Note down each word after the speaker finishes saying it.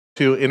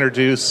to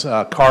introduce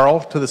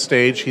Karl to the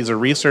stage. He's a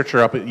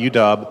researcher up at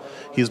UW.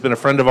 He's been a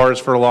friend of ours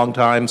for a long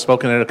time,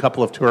 spoken at a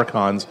couple of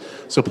ToorCons.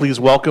 So please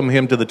welcome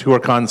him to the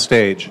ToorCon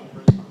stage.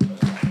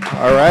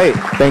 All right,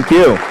 thank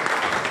you.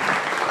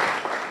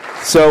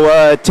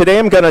 So today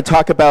I'm going to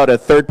talk about a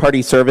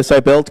third-party service I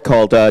built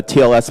called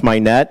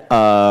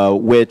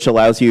TLSMynet, which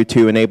allows you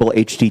to enable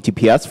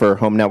HTTPS for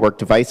home network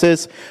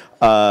devices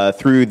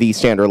through the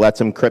standard Let's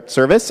Encrypt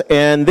service.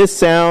 And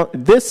this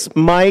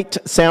might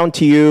sound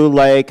to you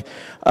like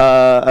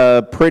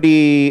a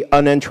pretty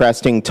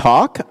uninteresting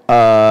talk.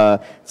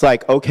 It's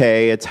like,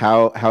 okay, it's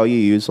how you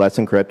use Let's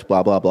Encrypt,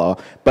 blah, blah, blah.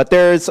 But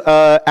there's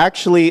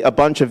actually a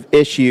bunch of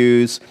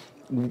issues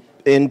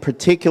in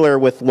particular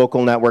with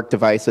local network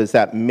devices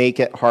that make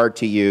it hard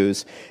to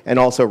use, and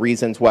also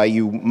reasons why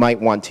you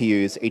might want to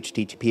use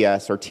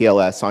HTTPS or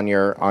TLS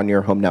on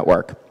your home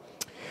network.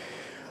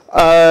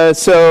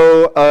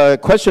 So a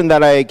question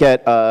that I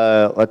get,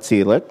 let's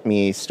see, let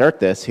me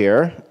start this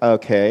here.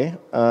 Okay,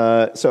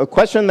 so a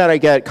question that I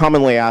get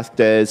commonly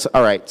asked is,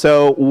 all right,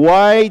 so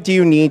why do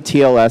you need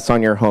TLS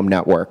on your home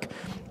network?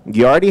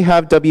 You already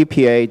have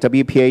WPA,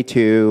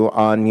 WPA2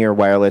 on your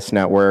wireless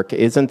network.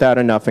 Isn't that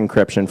enough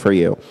encryption for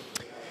you?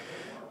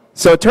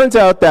 So it turns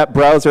out that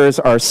browsers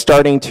are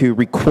starting to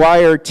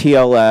require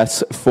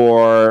TLS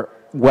for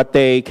what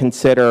they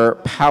consider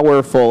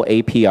powerful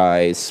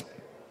APIs.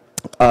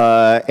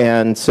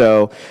 And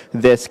so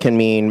this can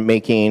mean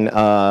making,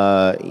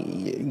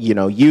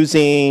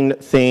 using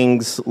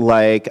things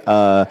like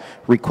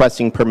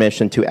requesting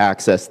permission to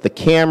access the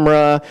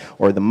camera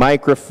or the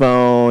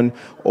microphone,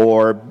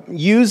 or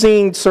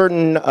using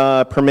certain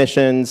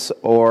permissions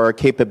or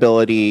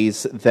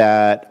capabilities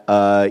that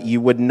you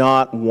would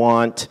not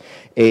want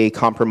a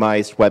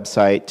compromised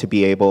website to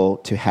be able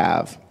to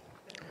have.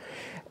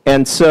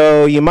 And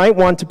so you might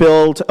want to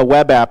build a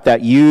web app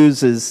that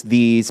uses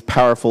these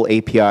powerful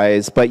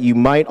APIs, but you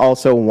might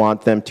also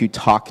want them to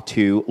talk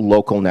to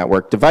local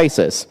network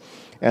devices.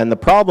 And the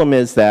problem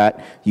is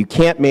that you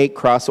can't make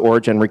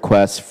cross-origin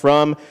requests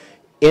from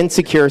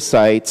insecure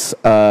sites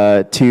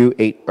or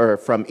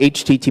from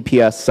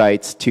HTTPS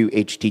sites to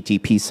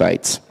HTTP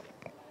sites.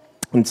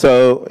 And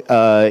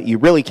so you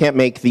really can't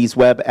make these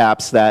web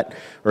apps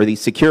or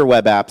these secure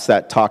web apps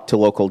that talk to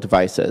local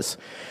devices.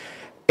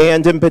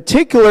 And in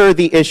particular,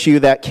 the issue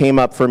that came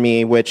up for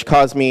me, which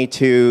caused me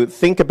to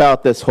think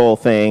about this whole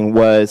thing,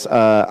 was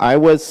I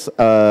was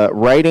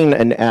writing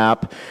an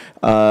app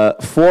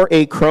for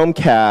a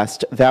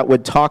Chromecast that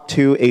would talk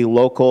to a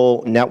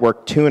local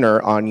network tuner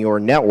on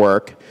your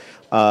network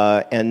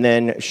and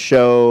then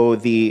show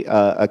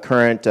a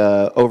current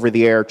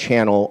over-the-air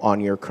channel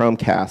on your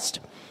Chromecast.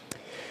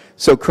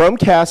 So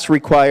Chromecast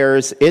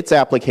requires its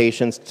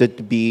applications to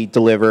be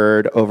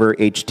delivered over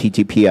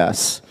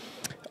HTTPS.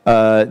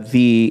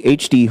 The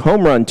HD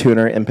Home Run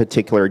Tuner in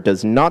particular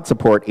does not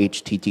support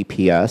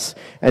HTTPS,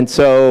 and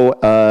so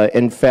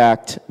in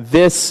fact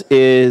this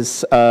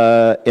is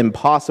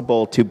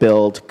impossible to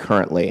build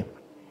currently.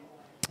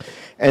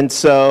 And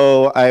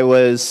so I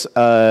was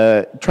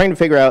trying to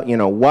figure out,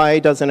 why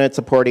doesn't it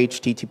support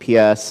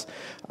HTTPS?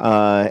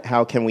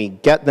 How can we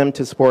get them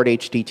to support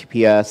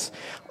HTTPS?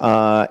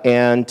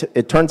 And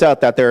it turns out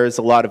that there's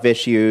a lot of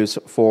issues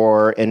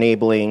for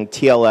enabling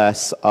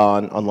TLS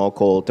on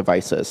local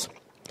devices.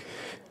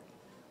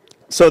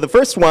 So the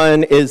first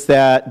one is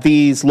that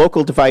these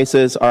local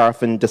devices are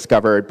often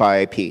discovered by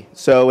IP.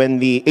 So in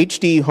the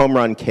HD Home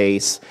Run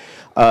case,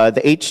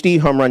 the HD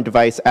Home Run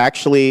device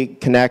actually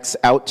connects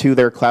out to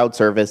their cloud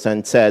service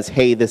and says,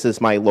 hey, this is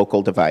my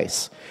local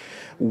device.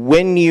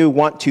 When you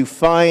want to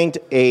find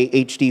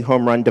a HD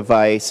Home Run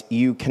device,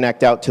 you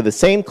connect out to the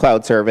same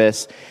cloud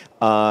service,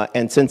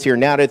 and since you're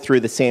natted through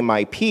the same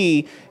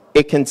IP,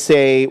 it can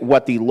say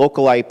what the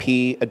local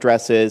IP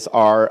addresses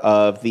are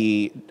of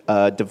the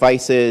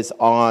devices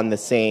on the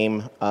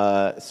same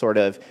sort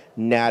of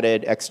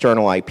natted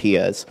external IP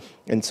is.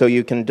 And so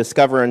you can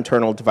discover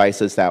internal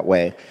devices that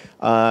way.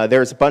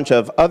 There's a bunch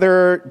of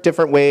other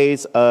different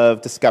ways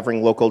of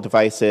discovering local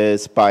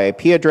devices by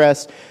IP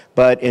address,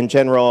 but in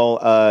general,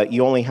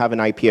 you only have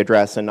an IP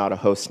address and not a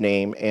host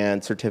name,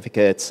 and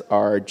certificates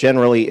are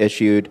generally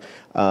issued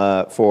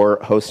for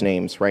host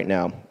names right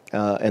now.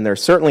 And they're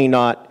certainly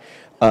not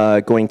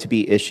going to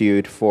be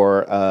issued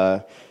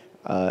for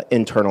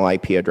internal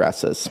IP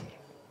addresses.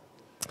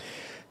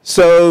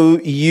 So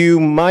you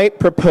might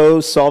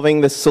propose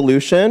solving this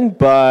solution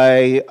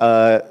by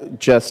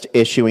just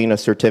issuing a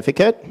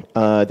certificate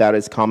that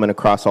is common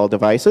across all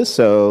devices.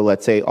 So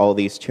let's say all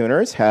these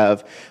tuners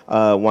have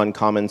one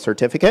common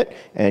certificate,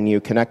 and you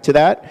connect to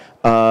that.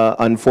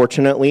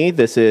 Unfortunately,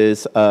 this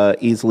is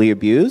easily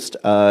abused.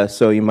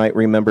 So you might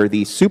remember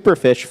the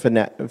Superfish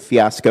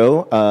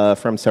fiasco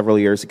from several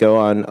years ago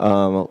on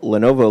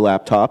Lenovo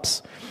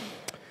laptops.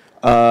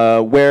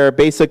 Where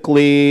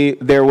basically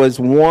there was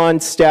one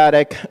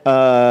static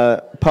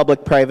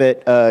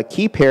public-private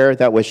key pair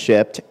that was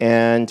shipped,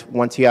 and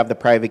once you have the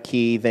private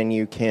key, then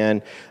you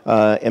can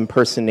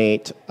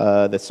impersonate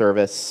the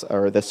service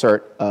or the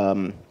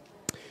cert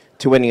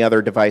to any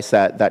other device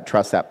that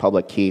trusts that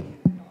public key.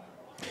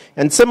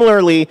 And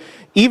similarly,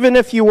 even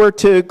if you were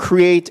to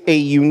create a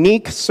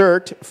unique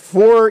cert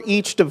for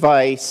each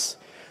device,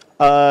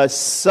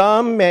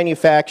 some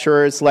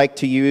manufacturers like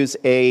to use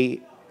a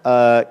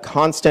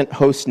constant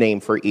host name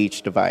for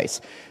each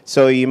device.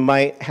 So you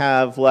might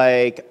have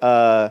like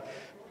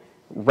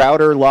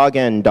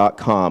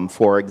routerlogin.com,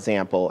 for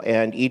example,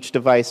 and each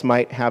device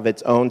might have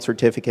its own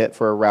certificate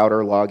for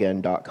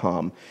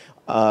routerlogin.com.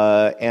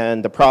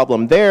 And the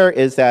problem there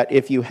is that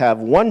if you have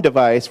one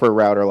device for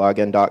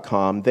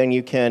routerlogin.com, then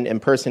you can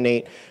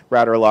impersonate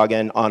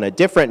routerlogin on a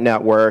different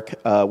network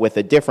with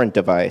a different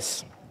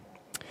device.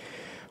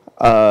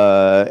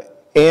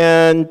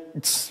 And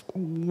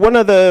one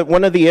of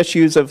the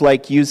issues of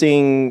like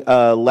using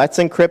Let's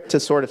Encrypt to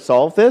sort of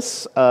solve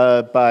this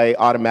by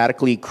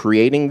automatically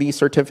creating these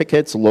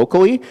certificates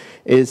locally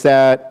is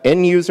that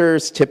end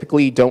users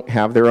typically don't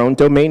have their own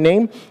domain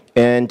name,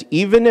 and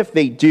even if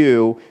they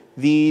do,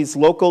 these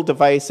local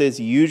devices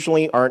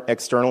usually aren't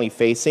externally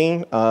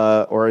facing,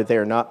 or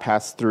they're not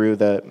passed through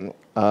the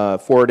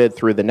forwarded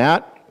through the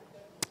NAT.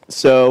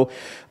 So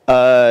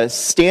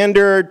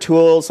standard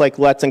tools like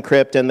Let's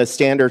Encrypt and the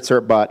standard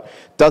certbot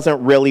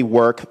doesn't really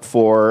work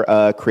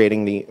for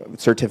creating the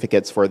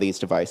certificates for these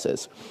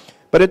devices.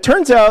 But it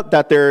turns out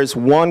that there's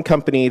one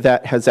company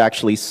that has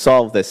actually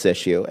solved this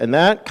issue, and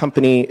that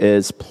company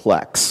is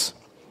Plex.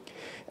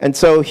 And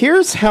so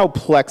here's how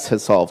Plex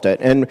has solved it.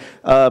 And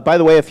by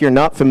the way, if you're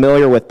not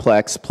familiar with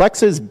Plex,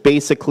 Plex is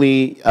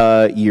basically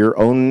your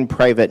own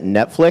private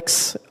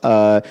Netflix.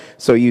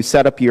 So you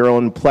set up your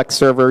own Plex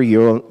server,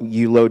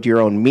 you load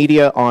your own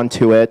media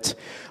onto it,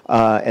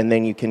 and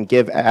then you can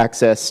give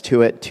access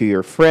to it to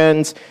your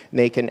friends. And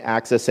they can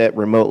access it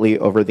remotely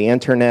over the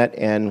internet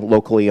and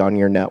locally on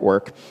your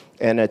network.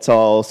 And it's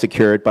all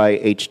secured by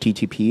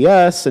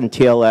HTTPS and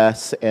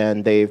TLS,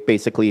 and they've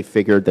basically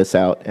figured this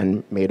out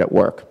and made it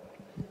work.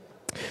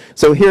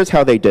 So here's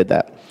how they did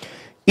that.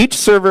 Each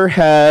server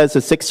has a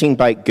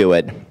 16-byte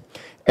GUID,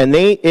 and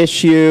they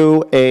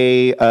issue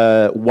a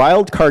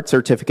wildcard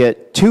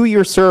certificate to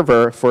your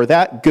server for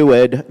that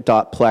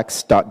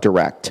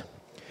GUID.plex.direct.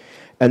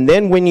 And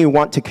then when you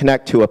want to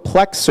connect to a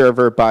Plex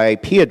server by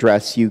IP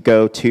address, you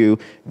go to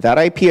that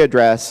IP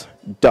address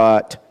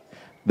dot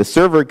the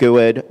server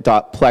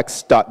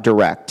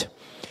GUID.plex.direct.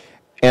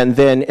 And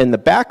then in the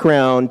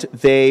background,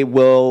 they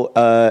will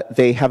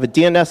they have a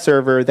DNS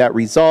server that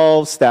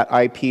resolves that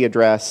IP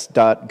address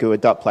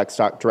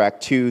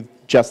 .guid.plex.direct to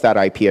just that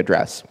IP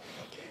address.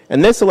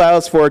 And this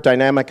allows for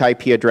dynamic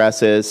IP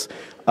addresses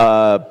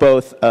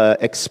both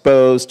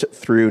exposed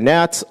through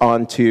NATs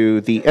onto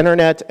the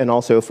internet and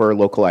also for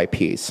local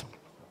IPs.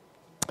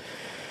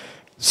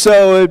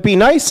 So it would be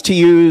nice to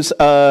use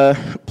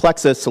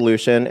Plex's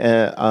solution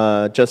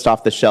just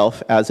off the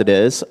shelf as it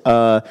is.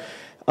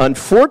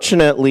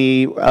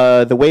 Unfortunately,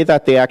 the way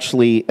that they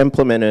actually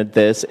implemented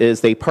this is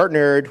they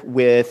partnered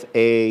with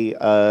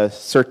a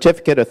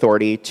certificate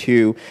authority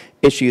to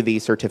issue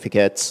these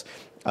certificates.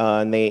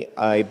 And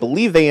I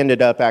believe they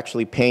ended up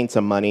actually paying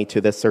some money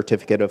to this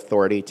certificate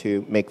authority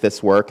to make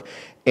this work.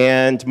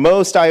 And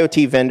most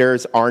IoT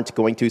vendors aren't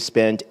going to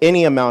spend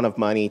any amount of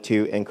money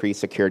to increase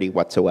security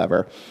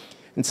whatsoever.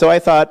 And so I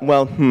thought,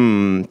 well,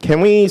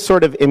 can we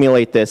sort of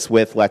emulate this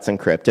with Let's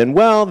Encrypt? And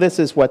well, this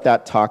is what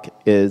that talk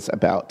is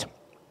about.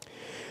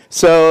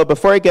 So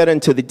before I get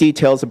into the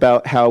details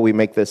about how we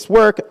make this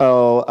work,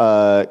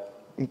 I'll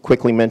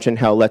quickly mention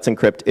how Let's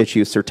Encrypt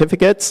issues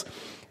certificates.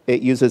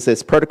 It uses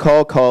this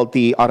protocol called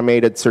the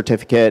Automated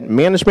Certificate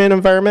Management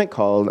Environment,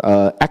 called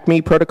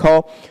ACME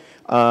protocol.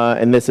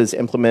 And this is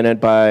implemented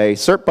by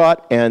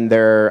Certbot and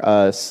their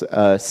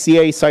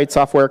CA site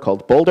software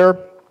called Boulder,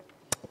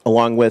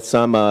 along with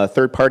some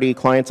third-party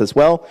clients as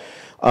well.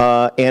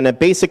 And it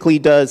basically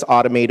does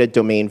automated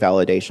domain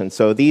validation.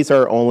 So these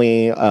are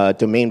only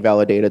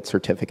domain-validated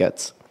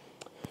certificates.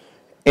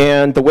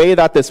 And the way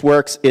that this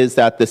works is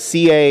that the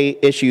CA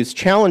issues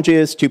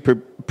challenges to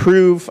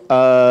prove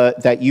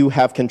that you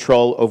have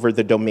control over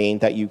the domain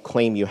that you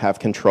claim you have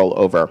control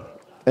over.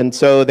 And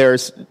so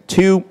there's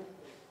two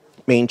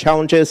main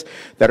challenges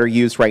that are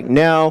used right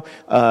now.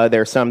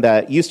 There are some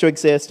that used to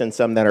exist and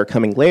some that are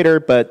coming later,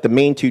 but the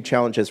main two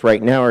challenges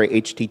right now are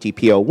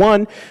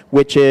HTTP01,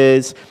 which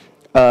is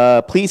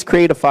please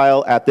create a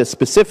file at this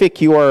specific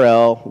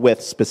URL with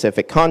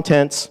specific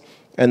contents.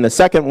 And the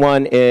second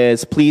one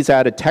is please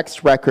add a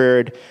text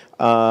record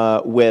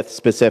with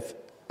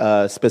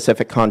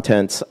specific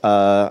contents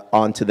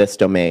onto this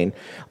domain.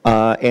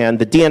 And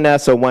the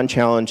DNS-01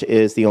 challenge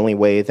is the only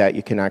way that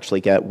you can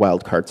actually get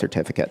wildcard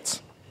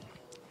certificates.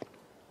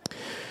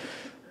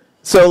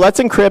 So Let's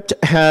Encrypt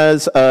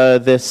has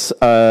this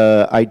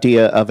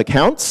idea of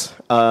accounts,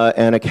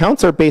 and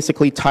accounts are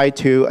basically tied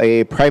to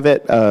a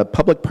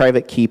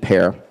public-private key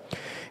pair.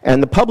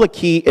 And the public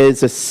key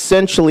is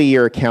essentially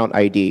your account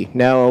ID.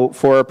 Now,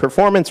 for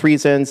performance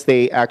reasons,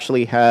 they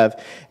actually have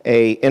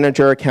an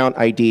integer account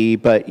ID,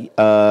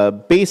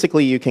 but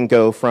basically you can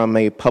go from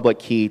a public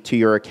key to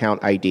your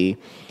account ID.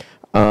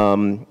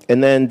 And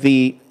then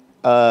the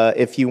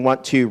if you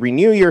want to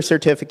renew your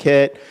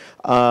certificate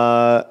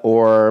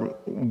or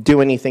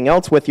do anything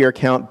else with your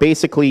account,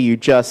 basically you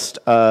just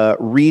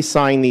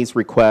re-sign these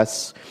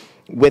requests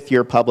with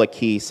your public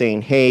key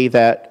saying, hey,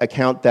 that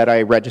account that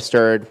I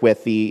registered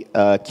with the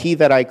key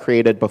that I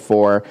created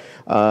before,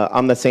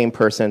 I'm the same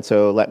person,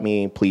 so let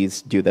me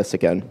please do this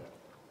again.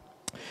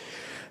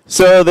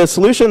 So the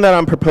solution that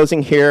I'm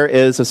proposing here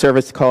is a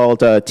service called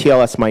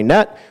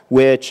TLSMynet,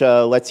 which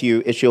lets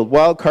you issue a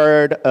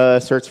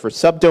wildcard search for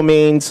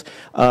subdomains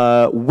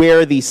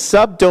where the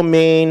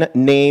subdomain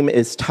name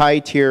is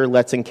tied to your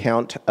Let's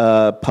Encount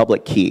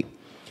public key.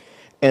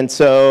 And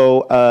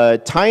so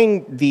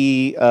tying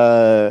the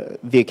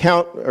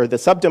account or the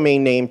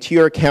subdomain name to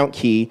your account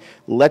key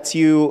lets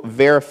you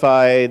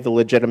verify the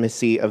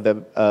legitimacy of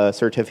the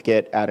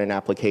certificate at an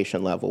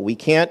application level. We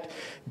can't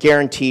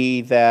guarantee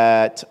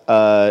that,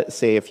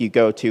 say, if you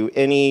go to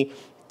any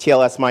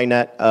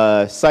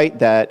TLSMynet site,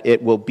 that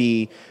it will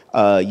be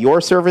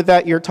your server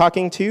that you're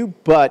talking to.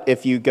 But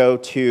if you go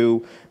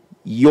to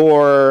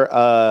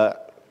your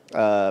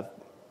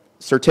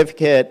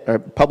certificate or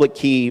public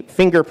key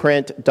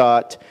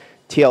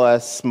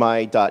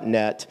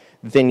fingerprint.tlsmy.net,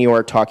 then you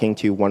are talking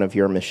to one of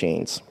your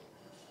machines.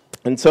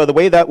 And so the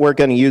way that we're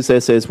going to use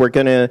this is we're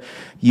going to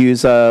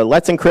use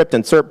Let's Encrypt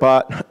and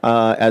certbot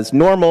as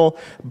normal,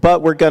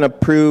 but we're going to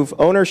prove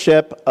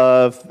ownership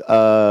of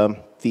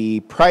the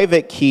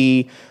private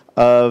key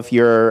of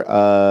your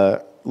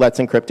Let's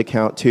Encrypt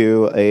account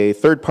to a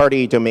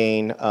third-party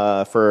domain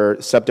for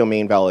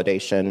subdomain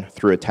validation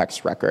through a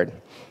text record.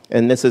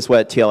 And this is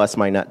what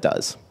TLSMynet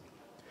does.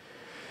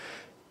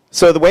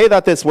 So the way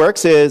that this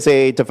works is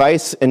a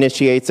device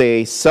initiates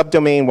a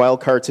subdomain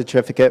wildcard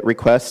certificate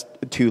request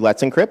to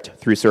Let's Encrypt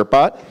through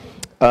certbot.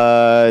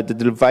 The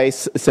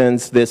device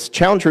sends this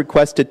challenge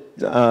request to,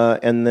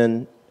 and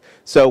then,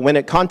 so when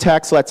it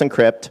contacts Let's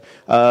Encrypt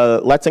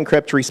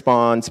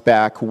responds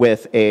back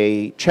with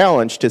a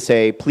challenge to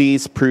say,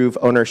 please prove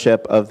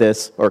ownership of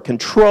this or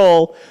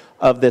control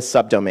of this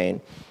subdomain.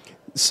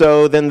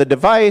 So then the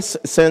device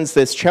sends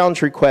this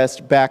challenge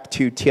request back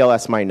to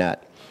TLSMynet.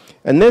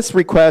 And this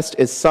request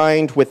is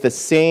signed with the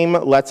same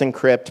Let's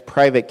Encrypt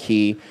private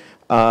key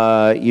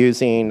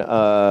using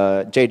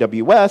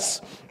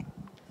JWS.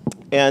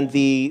 And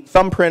the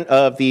thumbprint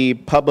of the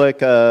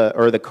public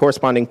or the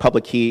corresponding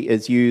public key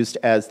is used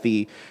as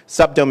the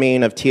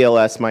subdomain of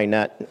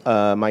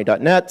TLSMynet,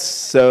 my.net,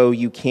 so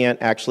you can't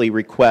actually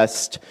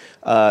request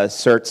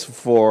certs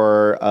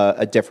for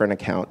a different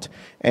account.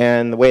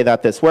 And the way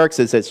that this works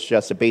is it's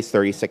just a base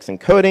 36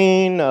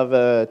 encoding of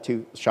a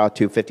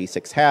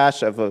SHA-256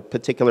 hash of a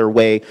particular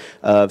way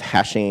of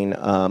hashing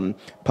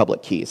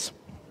public keys.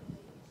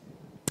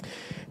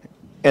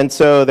 And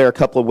so there are a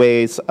couple of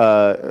ways.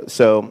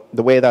 So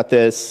the way that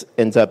this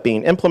ends up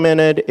being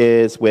implemented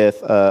is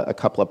with a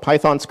couple of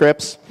Python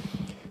scripts.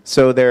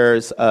 So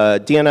there's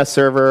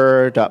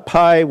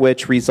DNS-server.py,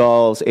 which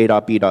resolves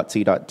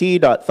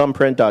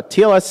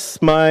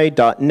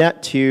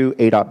a.b.c.d.thumbprint.tlsmy.net to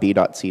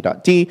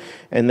a.b.c.d.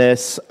 And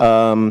this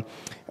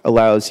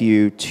allows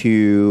you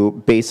to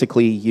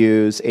basically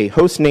use a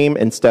host name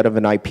instead of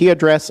an IP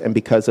address. And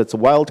because it's a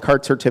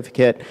wildcard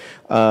certificate,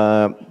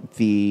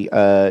 the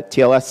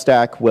TLS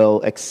stack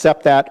will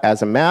accept that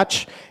as a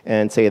match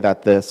and say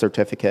that the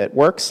certificate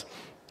works.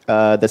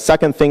 The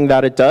second thing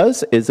that it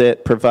does is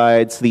it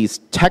provides these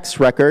text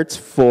records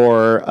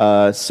for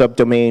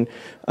subdomain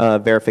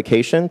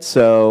verification.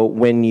 So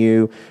when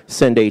you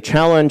send a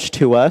challenge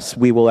to us,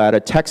 we will add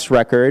a text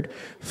record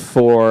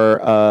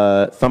for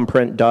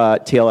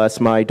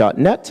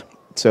thumbprint.tlsmy.net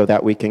so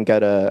that we can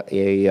get a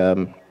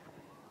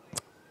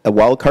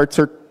wildcard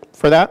cert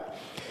for that.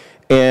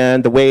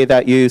 And the way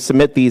that you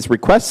submit these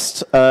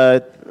requests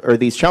or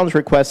these challenge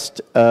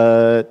requests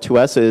to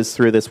us is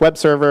through this web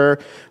server,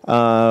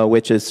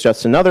 which is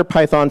just another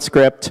Python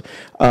script,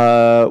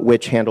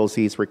 which handles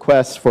these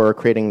requests for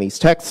creating these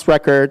text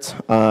records.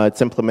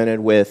 It's implemented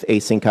with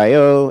async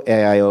IO,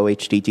 AIO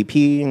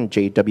HTTP, and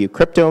JW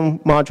crypto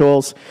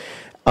modules.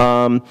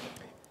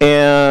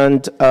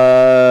 And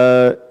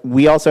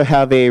we also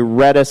have a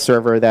Redis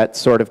server that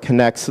sort of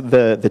connects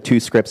the two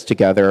scripts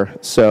together.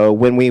 So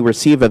when we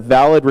receive a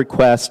valid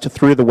request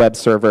through the web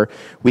server,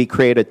 we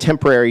create a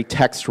temporary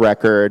text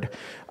record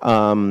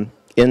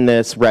in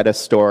this Redis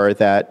store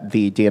that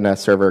the DNS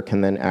server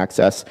can then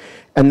access.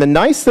 And the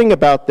nice thing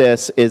about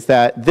this is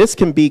that this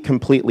can be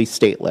completely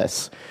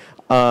stateless.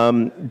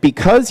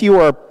 Because you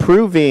are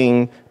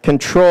proving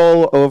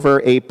control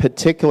over a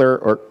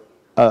particular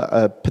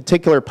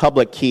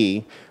public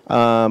key,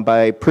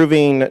 by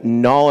proving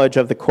knowledge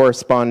of the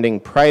corresponding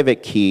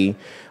private key,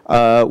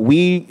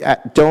 we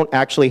don't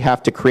actually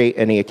have to create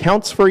any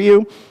accounts for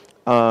you.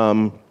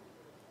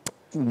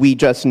 We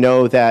just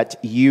know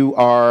that you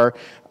are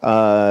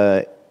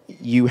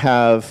you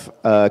have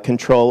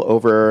control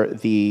over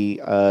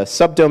the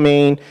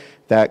subdomain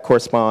that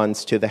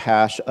corresponds to the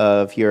hash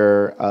of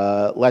your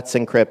Let's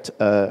Encrypt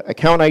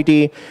account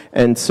ID,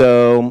 and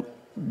so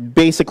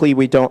basically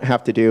we don't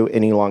have to do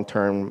any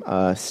long-term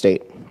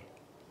state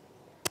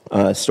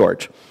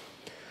storage.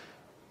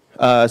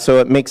 So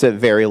it makes it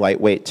very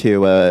lightweight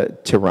to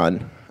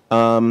run.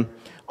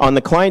 On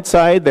the client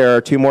side, there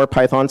are two more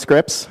Python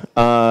scripts.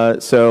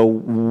 So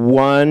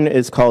one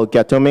is called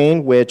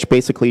getDomain, which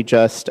basically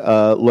just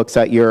looks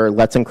at your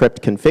Let's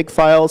Encrypt config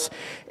files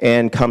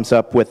and comes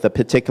up with a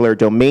particular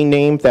domain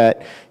name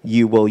that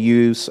you will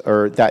use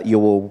or that you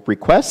will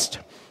request.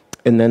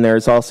 And then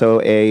there's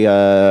also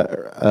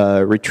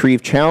a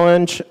retrieve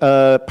challenge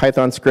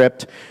Python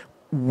script,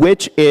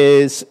 which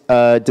is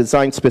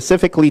designed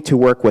specifically to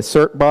work with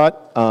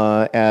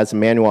certbot as a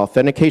manual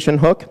authentication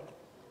hook.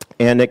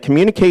 And it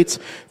communicates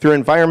through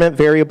environment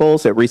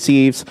variables. It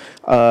receives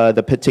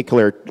the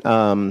particular,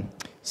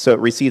 so it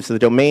receives the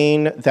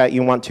domain that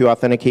you want to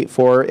authenticate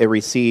for. It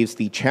receives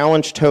the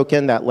challenge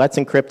token that Let's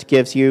Encrypt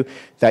gives you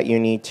that you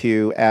need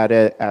to add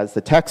it as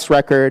the text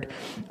record.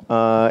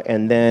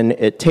 And then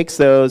it takes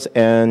those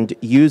and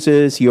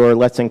uses your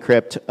Let's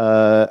Encrypt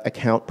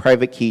account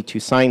private key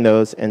to sign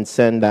those and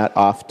send that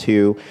off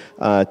to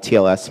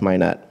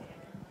TLSMynet.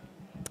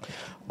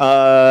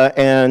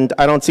 And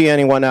I don't see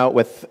anyone out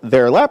with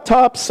their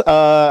laptops.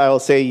 I will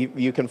say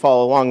you can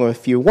follow along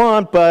if you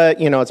want,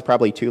 but it's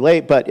probably too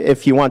late. But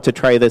if you want to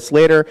try this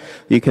later,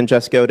 you can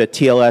just go to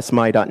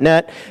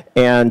TLSMy.net,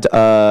 and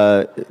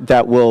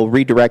that will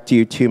redirect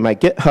you to my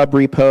GitHub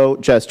repo.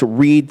 Just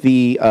read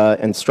the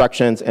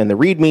instructions and the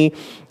README,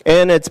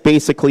 and it's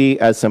basically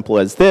as simple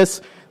as this.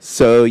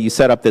 So you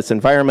set up this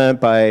environment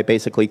by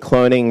basically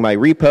cloning my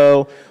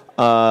repo,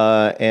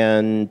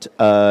 and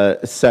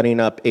setting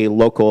up a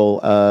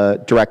local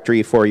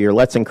directory for your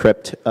Let's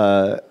Encrypt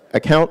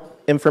account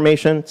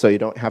information, so you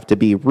don't have to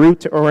be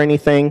root or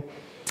anything.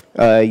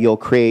 You'll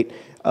create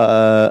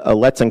a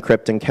Let's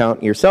Encrypt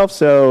account yourself,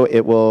 so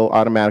it will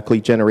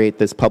automatically generate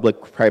this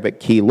public-private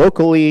key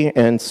locally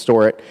and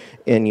store it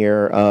in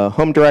your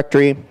home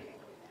directory.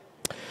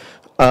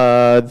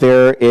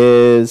 There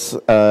is,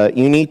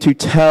 you need to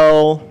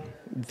tell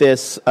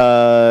these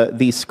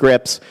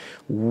scripts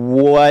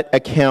what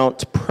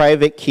account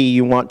private key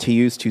you want to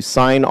use to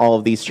sign all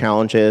of these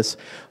challenges.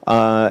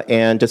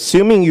 And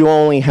assuming you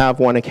only have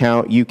one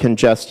account, you can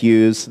just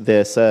use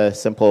this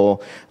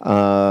simple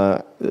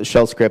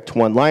shell script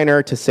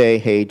one-liner to say,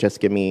 hey,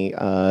 just give me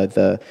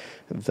the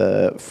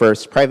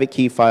first private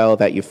key file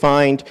that you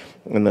find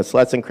in this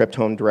Let's Encrypt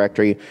home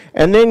directory.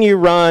 And then you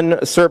run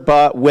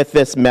certbot with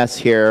this mess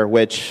here,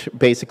 which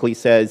basically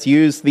says,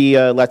 use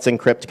the Let's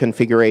Encrypt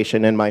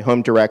configuration in my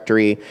home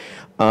directory.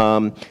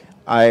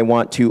 I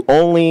want to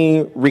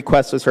only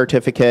request a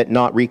certificate,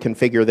 not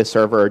reconfigure the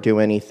server or do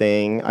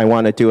anything. I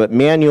want to do it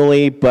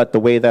manually, but the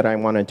way that I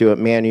want to do it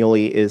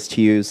manually is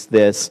to use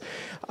this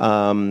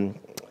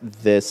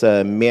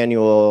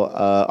manual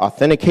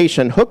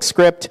authentication hook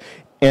script,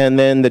 and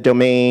then the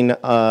domain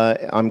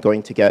I'm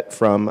going to get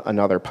from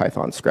another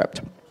Python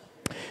script.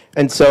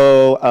 And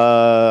so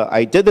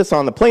I did this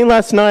on the plane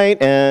last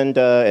night, and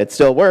it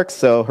still works,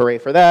 so hooray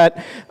for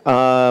that.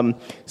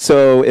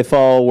 So if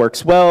all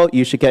works well,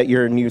 you should get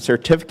your new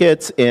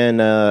certificates in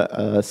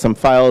some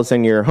files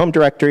in your home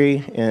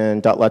directory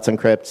in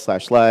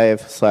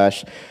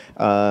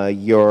 .let'sencrypt/live/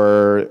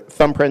 your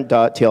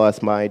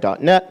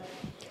thumbprint.tlsmy.net.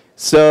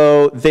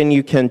 So then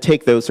you can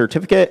take those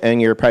certificate and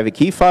your private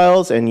key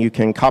files, and you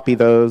can copy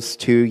those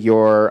to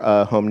your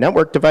home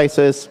network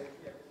devices.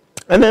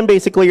 And then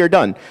basically you're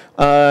done.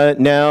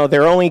 Now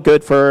they're only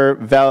good for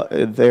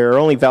they're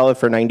only valid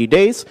for 90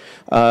 days.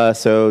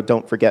 So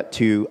don't forget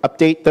to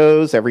update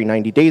those every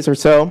 90 days or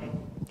so.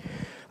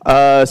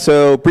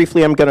 So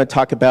briefly, I'm going to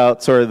talk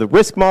about sort of the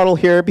risk model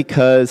here,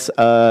 because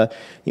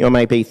you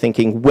might be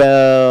thinking,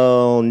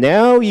 well,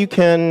 now you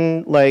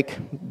can, like,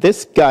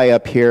 this guy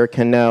up here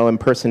can now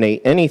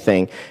impersonate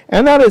anything,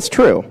 and that is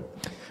true.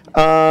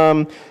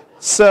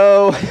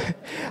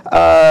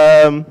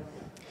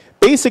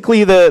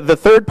 Basically, the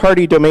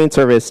third-party domain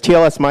service,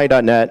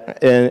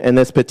 TLSMy.net, in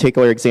this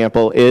particular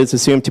example, is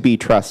assumed to be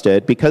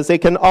trusted because they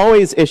can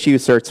always issue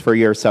certs for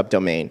your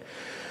subdomain.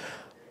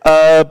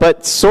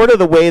 But sort of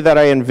the way that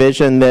I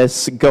envision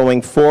this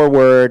going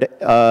forward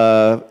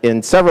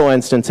in several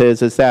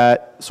instances is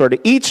that sort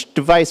of each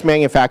device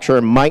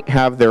manufacturer might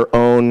have their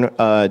own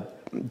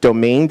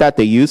domain that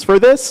they use for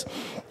this,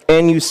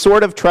 and you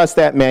sort of trust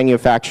that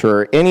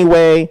manufacturer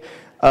anyway,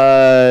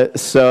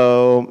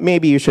 so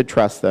maybe you should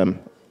trust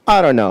them.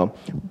 I don't know.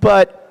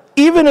 But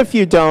even if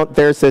you don't,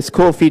 there's this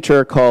cool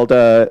feature called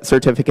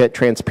certificate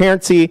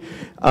transparency,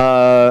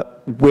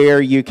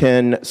 where you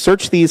can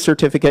search these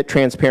certificate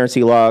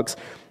transparency logs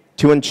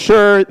to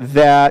ensure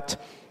that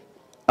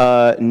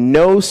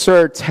no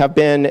certs have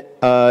been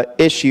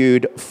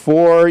issued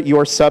for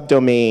your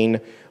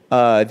subdomain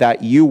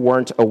that you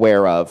weren't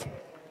aware of.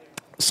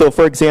 So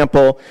for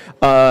example,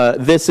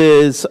 this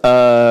is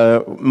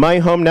my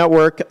home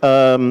network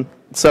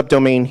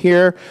subdomain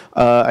here.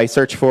 I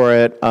search for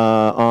it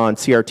on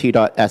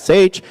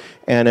crt.sh,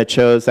 and it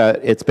shows that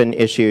it's been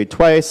issued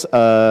twice,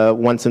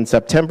 once in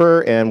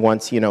September and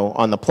once,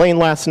 on the plane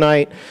last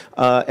night.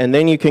 And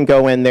then you can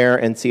go in there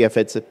and see if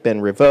it's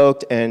been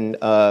revoked. And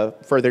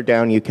further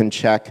down, you can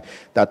check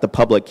that the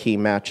public key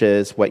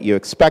matches what you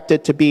expect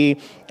it to be,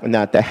 and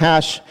that the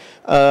hash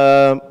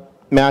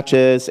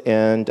matches,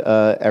 and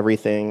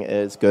everything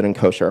is good and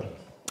kosher.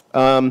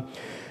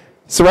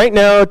 So right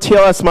now,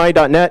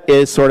 TLSMynet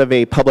is sort of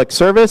a public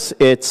service.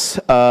 It's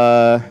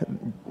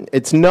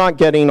not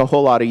getting a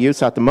whole lot of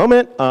use at the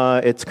moment.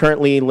 It's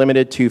currently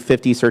limited to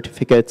 50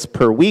 certificates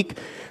per week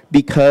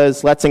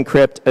because Let's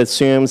Encrypt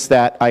assumes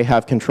that I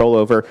have control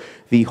over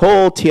the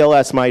whole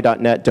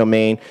TLSMynet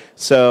domain.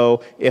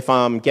 So if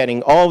I'm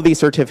getting all of these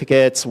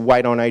certificates,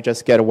 why don't I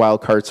just get a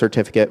wildcard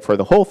certificate for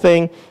the whole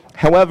thing?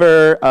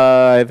 However,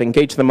 I've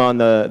engaged them on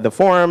the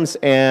forums,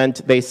 and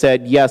they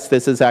said, yes,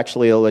 this is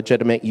actually a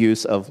legitimate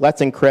use of Let's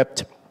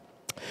Encrypt.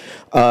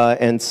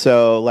 And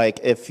so, like,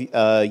 if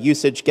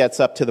usage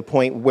gets up to the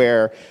point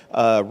where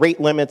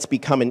rate limits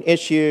become an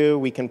issue,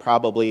 we can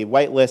probably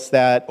whitelist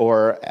that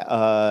or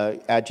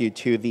add you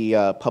to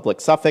the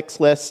public suffix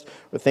list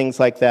or things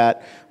like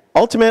that.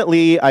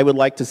 Ultimately, I would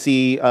like to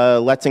see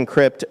Let's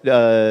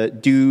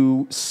Encrypt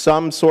do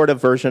some sort of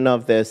version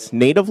of this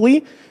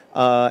natively.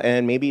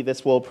 And maybe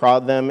this will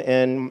prod them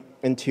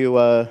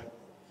into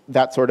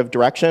that sort of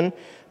direction.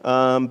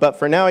 But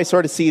for now, I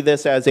sort of see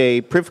this as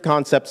a proof of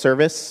concept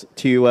service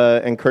to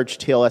encourage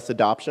TLS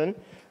adoption.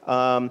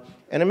 And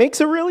it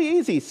makes it really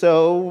easy.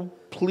 So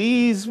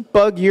please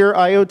bug your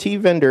IoT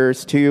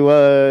vendors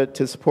to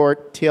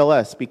support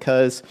TLS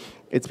because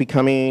it's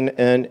becoming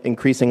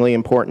increasingly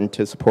important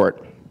to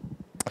support.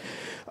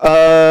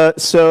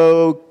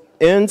 So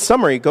in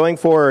summary, going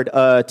forward,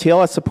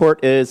 TLS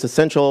support is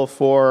essential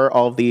for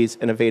all of these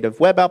innovative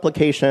web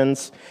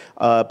applications,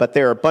 but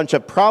there are a bunch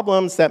of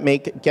problems that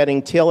make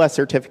getting TLS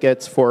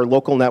certificates for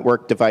local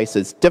network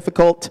devices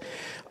difficult.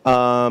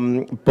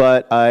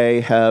 But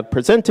I have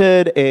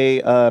presented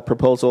a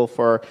proposal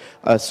for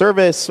a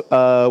service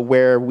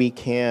where we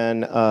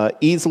can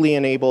easily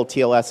enable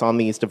TLS on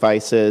these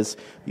devices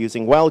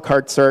using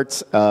wildcard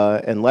certs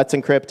and Let's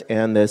Encrypt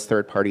and this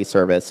third-party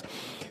service.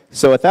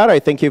 So with that, I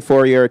thank you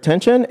for your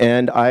attention,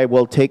 and I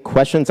will take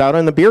questions out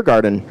in the beer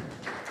garden.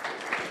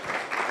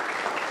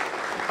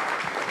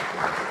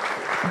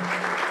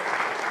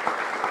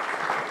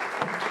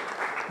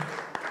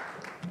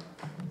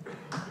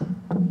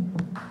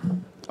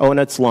 Oh, and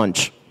it's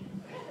lunch.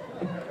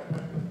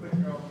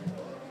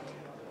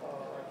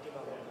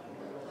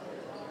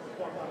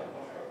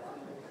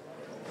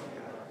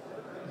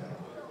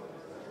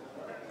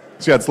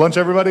 So yeah, it's lunch,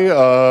 everybody.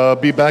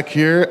 Be back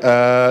here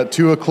at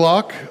 2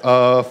 o'clock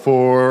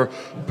for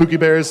Pookie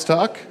Bear's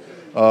talk,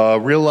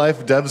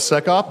 real-life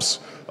DevSecOps.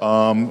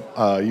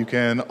 You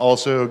can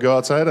also go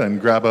outside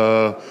and grab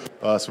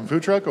some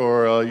food truck,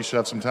 or you should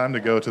have some time to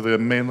go to the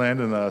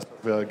mainland and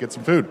get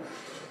some food.